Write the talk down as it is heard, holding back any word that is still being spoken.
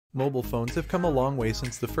Mobile phones have come a long way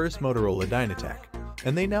since the first Motorola DynaTAC,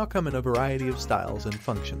 and they now come in a variety of styles and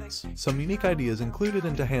functions. Some unique ideas included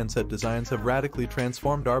into handset designs have radically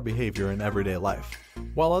transformed our behavior in everyday life,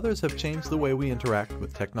 while others have changed the way we interact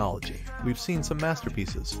with technology. We've seen some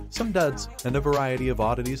masterpieces, some duds, and a variety of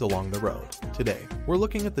oddities along the road. Today, we're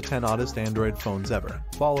looking at the 10 oddest Android phones ever.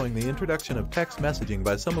 Following the introduction of text messaging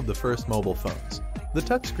by some of the first mobile phones, the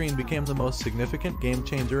touchscreen became the most significant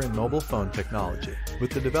game-changer in mobile phone technology.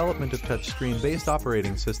 With the development of touchscreen-based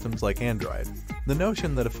operating systems like Android, the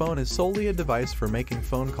notion that a phone is solely a device for making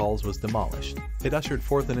phone calls was demolished. It ushered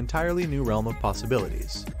forth an entirely new realm of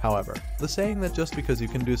possibilities. However, the saying that just because you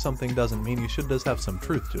can do something doesn't mean you should does have some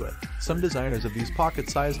truth to it. Some designers of these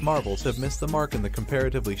pocket-sized marvels have missed the mark in the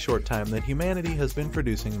comparatively short time that humanity has been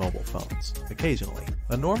producing mobile phones. Occasionally,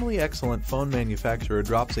 a normally excellent phone manufacturer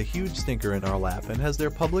drops a huge stinker in our lap and has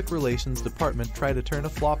their public relations department try to turn a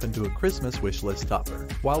flop into a Christmas wish list topper.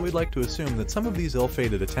 While we'd like to assume that some of these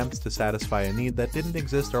ill-fated attempts to satisfy a need that didn't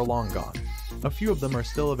exist are long gone, a few of them are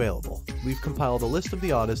still available. We've compiled a list of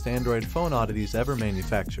the oddest Android phone oddities ever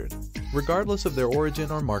manufactured, regardless of their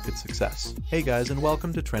origin or market success. Hey guys, and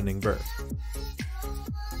welcome to Trending Verve.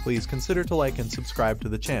 Please consider to like and subscribe to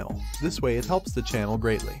the channel. This way it helps the channel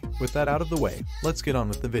greatly. With that out of the way, let's get on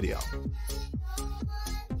with the video.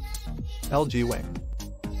 LG Wing.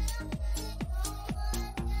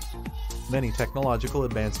 Many technological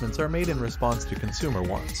advancements are made in response to consumer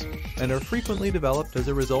wants, and are frequently developed as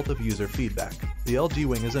a result of user feedback. The LG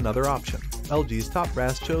Wing is another option. LG's top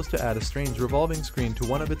brass chose to add a strange revolving screen to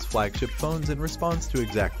one of its flagship phones in response to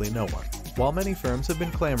exactly no one. While many firms have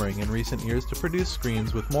been clamoring in recent years to produce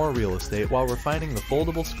screens with more real estate while refining the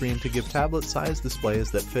foldable screen to give tablet-sized displays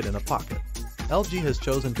that fit in a pocket, LG has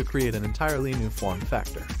chosen to create an entirely new form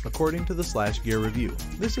factor. According to the Gear review,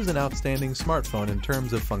 this is an outstanding smartphone in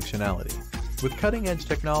terms of functionality, with cutting-edge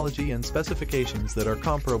technology and specifications that are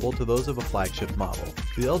comparable to those of a flagship model.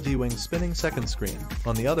 The LG Wing's spinning second screen,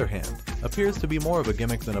 on the other hand, appears to be more of a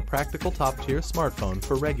gimmick than a practical top-tier smartphone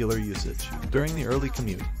for regular usage. During the early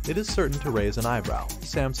commute, it is certain to raise an eyebrow.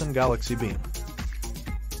 Samsung Galaxy Beam.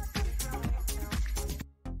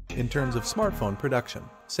 In terms of smartphone production,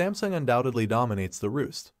 Samsung undoubtedly dominates the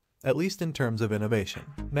roost, at least in terms of innovation.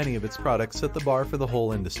 Many of its products set the bar for the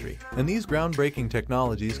whole industry, and these groundbreaking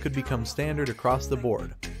technologies could become standard across the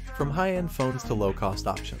board, from high-end phones to low-cost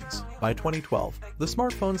options. By 2012, the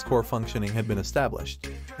smartphone's core functioning had been established,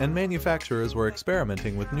 and manufacturers were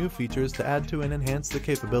experimenting with new features to add to and enhance the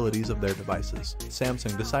capabilities of their devices.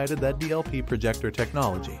 Samsung decided that DLP projector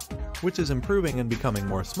technology, which is improving and becoming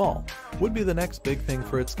more small, would be the next big thing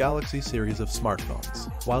for its Galaxy series of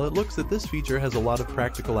smartphones. While it looks that this feature has a lot of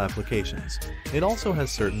practical applications, it also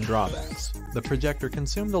has certain drawbacks. The projector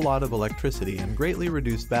consumed a lot of electricity and greatly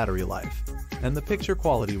reduced battery life, and the picture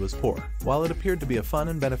quality was poor. While it appeared to be a fun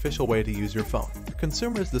and beneficial way to use your phone,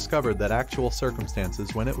 consumers discovered that actual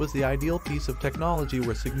circumstances when it was the ideal piece of technology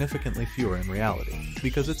were significantly fewer in reality.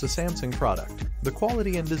 Because it's a Samsung product, the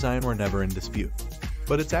quality and design were never in dispute,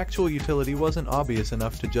 but its actual utility wasn't obvious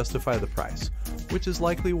enough to justify the price, which is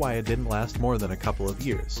likely why it didn't last more than a couple of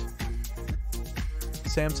years.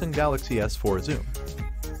 Samsung Galaxy S4 Zoom.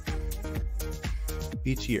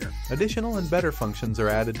 Each year, additional and better functions are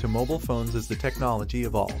added to mobile phones as the technology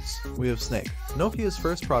evolves. We have Snake, Nokia's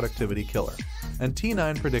first productivity killer, and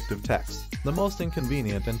T9 predictive text, the most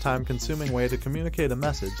inconvenient and time-consuming way to communicate a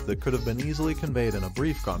message that could have been easily conveyed in a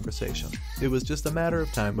brief conversation. It was just a matter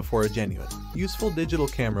of time before a genuine, useful digital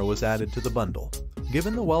camera was added to the bundle.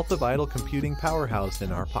 Given the wealth of idle computing power housed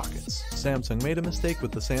in our pockets, Samsung made a mistake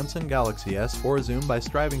with the Samsung Galaxy S4 Zoom by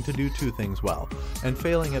striving to do two things well, and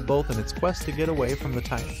failing at both in its quest to get away from the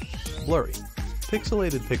tiny, blurry,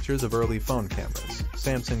 pixelated pictures of early phone cameras.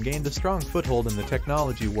 Samsung gained a strong foothold in the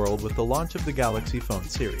technology world with the launch of the Galaxy Phone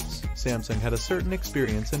series. Samsung had a certain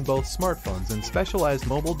experience in both smartphones and specialized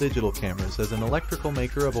mobile digital cameras as an electrical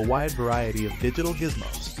maker of a wide variety of digital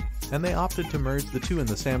gizmos, and they opted to merge the two in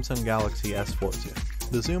the Samsung Galaxy S4 Zoom.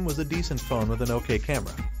 The Zoom was a decent phone with an okay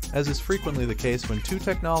camera, as is frequently the case when two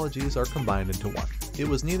technologies are combined into one. It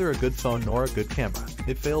was neither a good phone nor a good camera.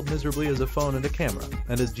 It failed miserably as a phone and a camera,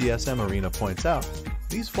 and as GSM Arena points out,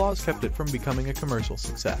 these flaws kept it from becoming a commercial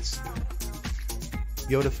success.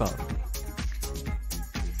 Yoda Phone.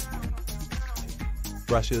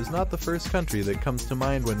 Russia is not the first country that comes to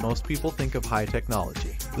mind when most people think of high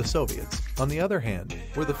technology. The Soviets, on the other hand,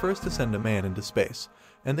 were the first to send a man into space,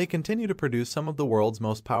 and they continue to produce some of the world's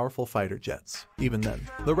most powerful fighter jets. Even then,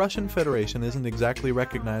 the Russian Federation isn't exactly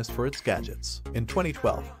recognized for its gadgets. In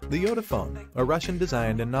 2012, the Yoda Phone, a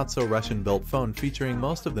Russian-designed and not-so-Russian-built phone featuring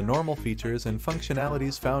most of the normal features and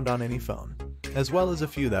functionalities found on any phone, as well as a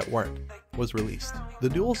few that weren't, was released. The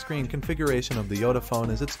dual-screen configuration of the Yoda phone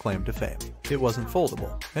is its claim to fame. It wasn't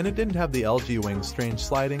foldable, and it didn't have the LG Wing's strange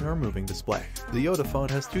sliding or moving display. The Yoda phone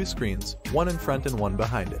has two screens, one in front and one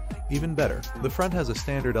behind it. Even better, the front has a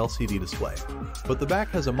standard LCD display, but the back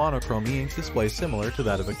has a monochrome e-ink display similar to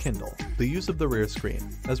that of a Kindle. The use of the rear screen,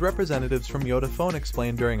 as representatives from Yoda phone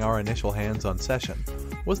explained during our initial hands-on session,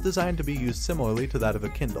 was designed to be used similarly to that of a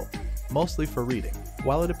Kindle, mostly for reading.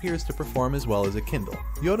 While it appears to perform as well as a Kindle,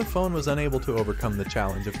 Yoda phone was unable to overcome the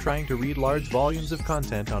challenge of trying to read large volumes of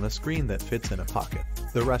content on a screen that fits in a pocket.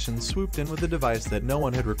 The Russians swooped in with a device that no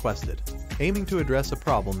one had requested, aiming to address a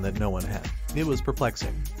problem that no one had. It was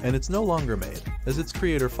perplexing, and it's no longer made, as its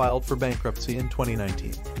creator filed for bankruptcy in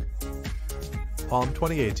 2019. Palm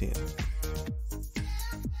 2018.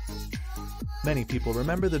 Many people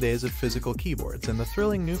remember the days of physical keyboards and the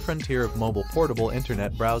thrilling new frontier of mobile portable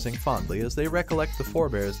internet browsing fondly as they recollect the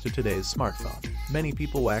forebears to today's smartphone. Many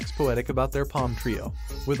people wax poetic about their Palm Trio,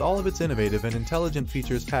 with all of its innovative and intelligent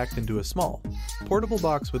features packed into a small, portable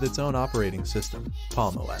box with its own operating system,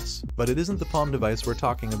 Palm OS. But it isn't the Palm device we're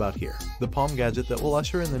talking about here. The Palm gadget that will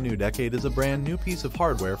usher in the new decade is a brand new piece of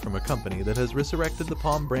hardware from a company that has resurrected the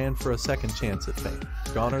Palm brand for a second chance at fame.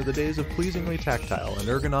 Gone are the days of pleasingly tactile and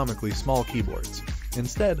ergonomically small keyboards.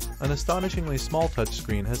 Instead, an astonishingly small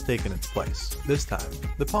touchscreen has taken its place. This time,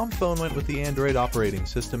 the Palm phone went with the Android operating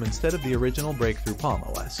system instead of the original breakthrough Palm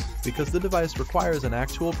OS, because the device requires an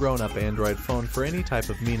actual grown-up Android phone for any type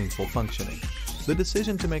of meaningful functioning. The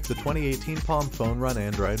decision to make the 2018 Palm phone run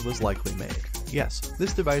Android was likely made. Yes,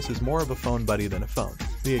 this device is more of a phone buddy than a phone.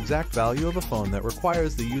 The exact value of a phone that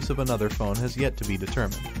requires the use of another phone has yet to be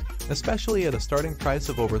determined, especially at a starting price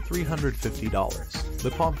of over $350.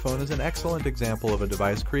 The Palm phone is an excellent example of a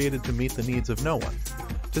device created to meet the needs of no one,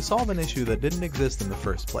 to solve an issue that didn't exist in the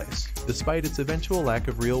first place, despite its eventual lack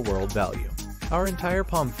of real-world value. Our entire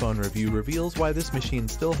Palm phone review reveals why this machine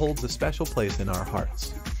still holds a special place in our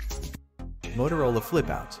hearts. Motorola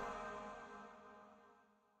Flip-Out.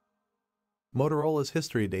 Motorola's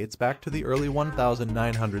history dates back to the early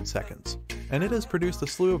 1900 seconds, and it has produced a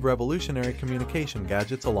slew of revolutionary communication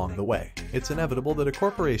gadgets along the way. It's inevitable that a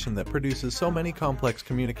corporation that produces so many complex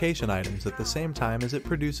communication items at the same time as it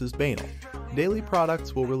produces banal, daily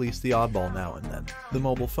products will release the oddball now and then. The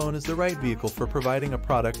mobile phone is the right vehicle for providing a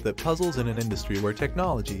product that puzzles in an industry where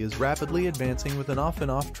technology is rapidly advancing with an often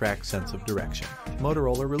off-track sense of direction.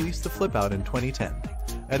 Motorola released the Flip-Out in 2010,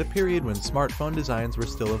 at a period when smartphone designs were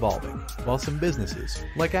still evolving. While some businesses,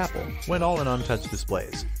 like Apple, went all in on touch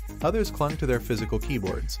displays, others clung to their physical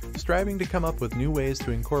keyboards, striving to come up with new ways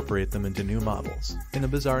to incorporate them into new models. In a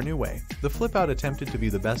bizarre new way, the Flip-Out attempted to be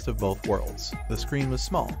the best of both worlds. The screen was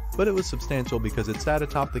small, but it was substantial because it sat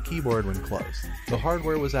atop the keyboard when closed. The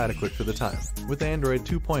hardware was adequate for the time, with Android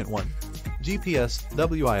 2.1, GPS,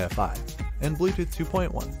 Wi-Fi, and Bluetooth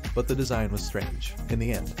 2.1, but the design was strange. In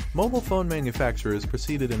the end, mobile phone manufacturers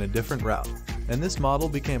proceeded in a different route, and this model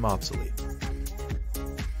became obsolete.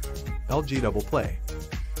 LG Double Play.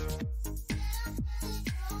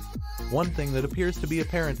 One thing that appears to be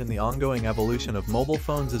apparent in the ongoing evolution of mobile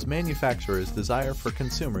phones is manufacturers' desire for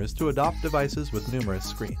consumers to adopt devices with numerous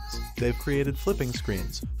screens. They've created flipping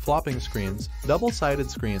screens, flopping screens,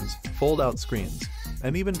 double-sided screens, fold-out screens,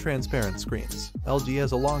 and even transparent screens. LG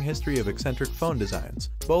has a long history of eccentric phone designs,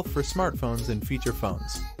 both for smartphones and feature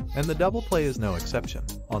phones, and the Double Play is no exception.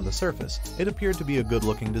 On the surface, it appeared to be a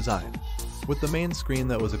good-looking design, with the main screen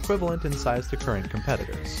that was equivalent in size to current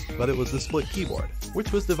competitors. But it was the split keyboard,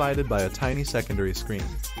 which was divided by a tiny secondary screen,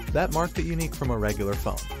 that marked it unique from a regular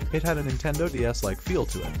phone. It had a Nintendo DS-like feel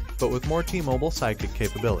to it, but with more T-Mobile Sidekick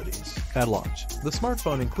capabilities. At launch, the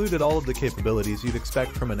smartphone included all of the capabilities you'd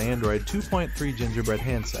expect from an Android 2.3 gingerbread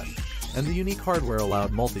handset, and the unique hardware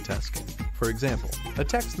allowed multitasking. For example, a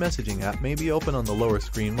text messaging app may be open on the lower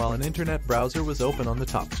screen while an internet browser was open on the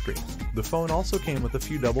top screen. The phone also came with a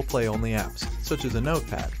few Double Play-only apps, such as a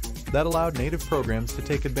notepad, that allowed native programs to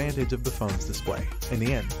take advantage of the phone's display. In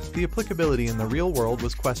the end, the applicability in the real world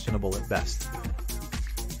was questionable at best.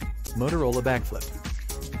 Motorola Backflip.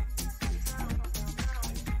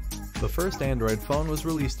 The first Android phone was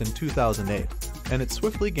released in 2008, and it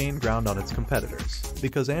swiftly gained ground on its competitors.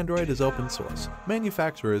 Because Android is open source,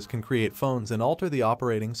 manufacturers can create phones and alter the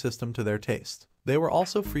operating system to their taste. They were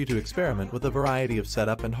also free to experiment with a variety of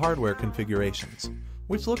setup and hardware configurations,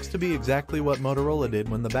 which looks to be exactly what Motorola did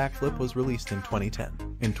when the Backflip was released in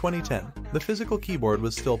 2010. In 2010, the physical keyboard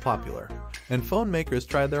was still popular, and phone makers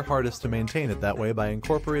tried their hardest to maintain it that way by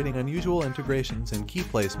incorporating unusual integrations and key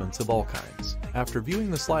placements of all kinds. After viewing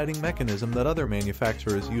the sliding mechanism that other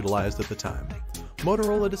manufacturers utilized at the time,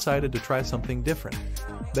 Motorola decided to try something different.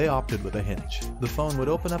 They opted with a hinge. The phone would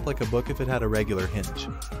open up like a book if it had a regular hinge,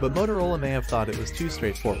 but Motorola may have thought it was too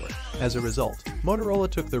straightforward. As a result, Motorola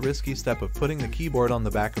took the risky step of putting the keyboard on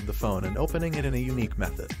the back of the phone and opening it in a unique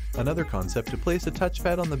method. Another concept to place a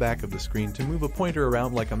touchpad on the back of the screen to move a pointer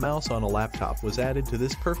around like a mouse on a laptop was added to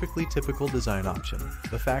this perfectly typical design option.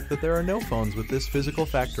 The fact that there are no phones with this physical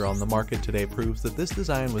factor on the market today proves that this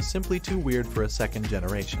design was simply too weird for a second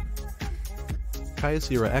generation.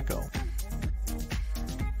 Kyocera Echo.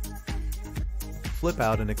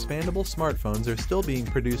 Flip-out and expandable smartphones are still being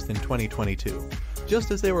produced in 2022,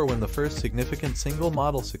 just as they were when the first significant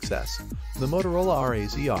single-model success, the Motorola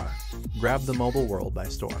RAZR, grabbed the mobile world by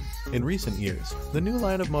storm. In recent years, the new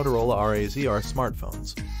line of Motorola RAZR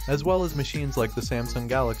smartphones, as well as machines like the Samsung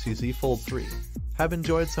Galaxy Z Fold 3, have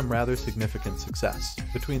enjoyed some rather significant success.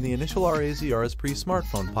 Between the initial RAZR's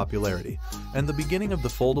pre-smartphone popularity and the beginning of the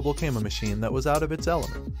foldable camera machine that was out of its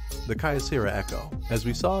element, the Kyocera Echo. As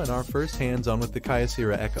we saw in our first hands-on with the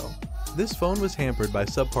Kyocera Echo, this phone was hampered by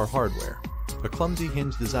subpar hardware, a clumsy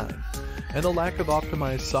hinge design, and a lack of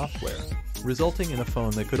optimized software, resulting in a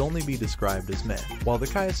phone that could only be described as meh. While the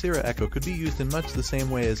Kyocera Echo could be used in much the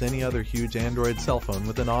same way as any other huge Android cell phone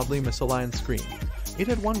with an oddly misaligned screen, it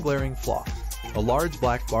had one glaring flaw: a large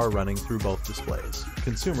black bar running through both displays.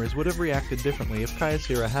 Consumers would have reacted differently if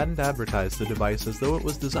Kyocera hadn't advertised the device as though it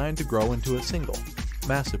was designed to grow into a single,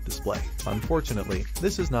 massive display. Unfortunately,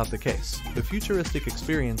 this is not the case. The futuristic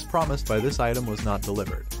experience promised by this item was not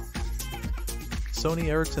delivered. Sony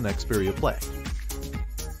Ericsson Xperia Play.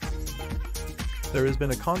 There has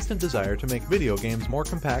been a constant desire to make video games more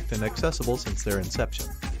compact and accessible since their inception.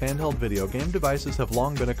 Handheld video game devices have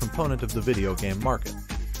long been a component of the video game market,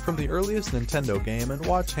 from the earliest Nintendo Game &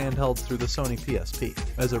 Watch handhelds through the Sony PSP.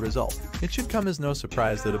 As a result, it should come as no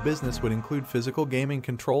surprise that a business would include physical gaming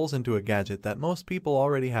controls into a gadget that most people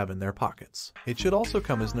already have in their pockets. It should also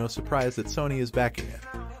come as no surprise that Sony is backing it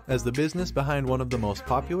as the business behind one of the most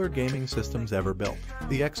popular gaming systems ever built.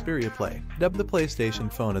 The Xperia Play, dubbed the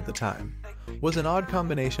PlayStation phone at the time, was an odd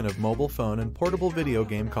combination of mobile phone and portable video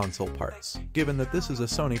game console parts. Given that this is a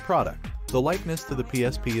Sony product, the likeness to the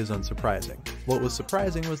PSP is unsurprising. What was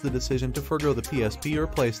surprising was the decision to forgo the PSP or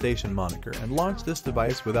PlayStation moniker and launch this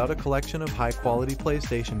device without a collection of high-quality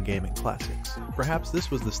PlayStation gaming classics. Perhaps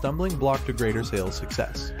this was the stumbling block to greater sales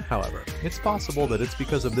success. However, it's possible that it's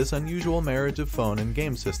because of this unusual marriage of phone and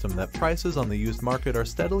game system that prices on the used market are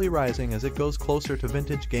steadily rising as it goes closer to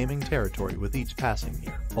vintage gaming territory with each passing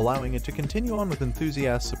year, allowing it to continue on with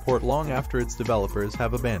enthusiast support long after its developers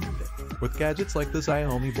have abandoned it. With gadgets like the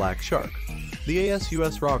Xiaomi Black Shark, the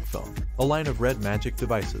ASUS ROG phone, a line of Red Magic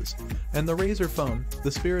devices, and the Razer phone,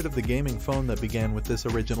 the spirit of the gaming phone that began with this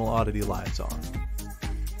original oddity lives on.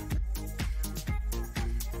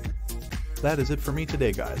 That is it for me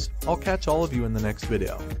today, guys. I'll catch all of you in the next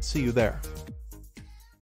video. See you there.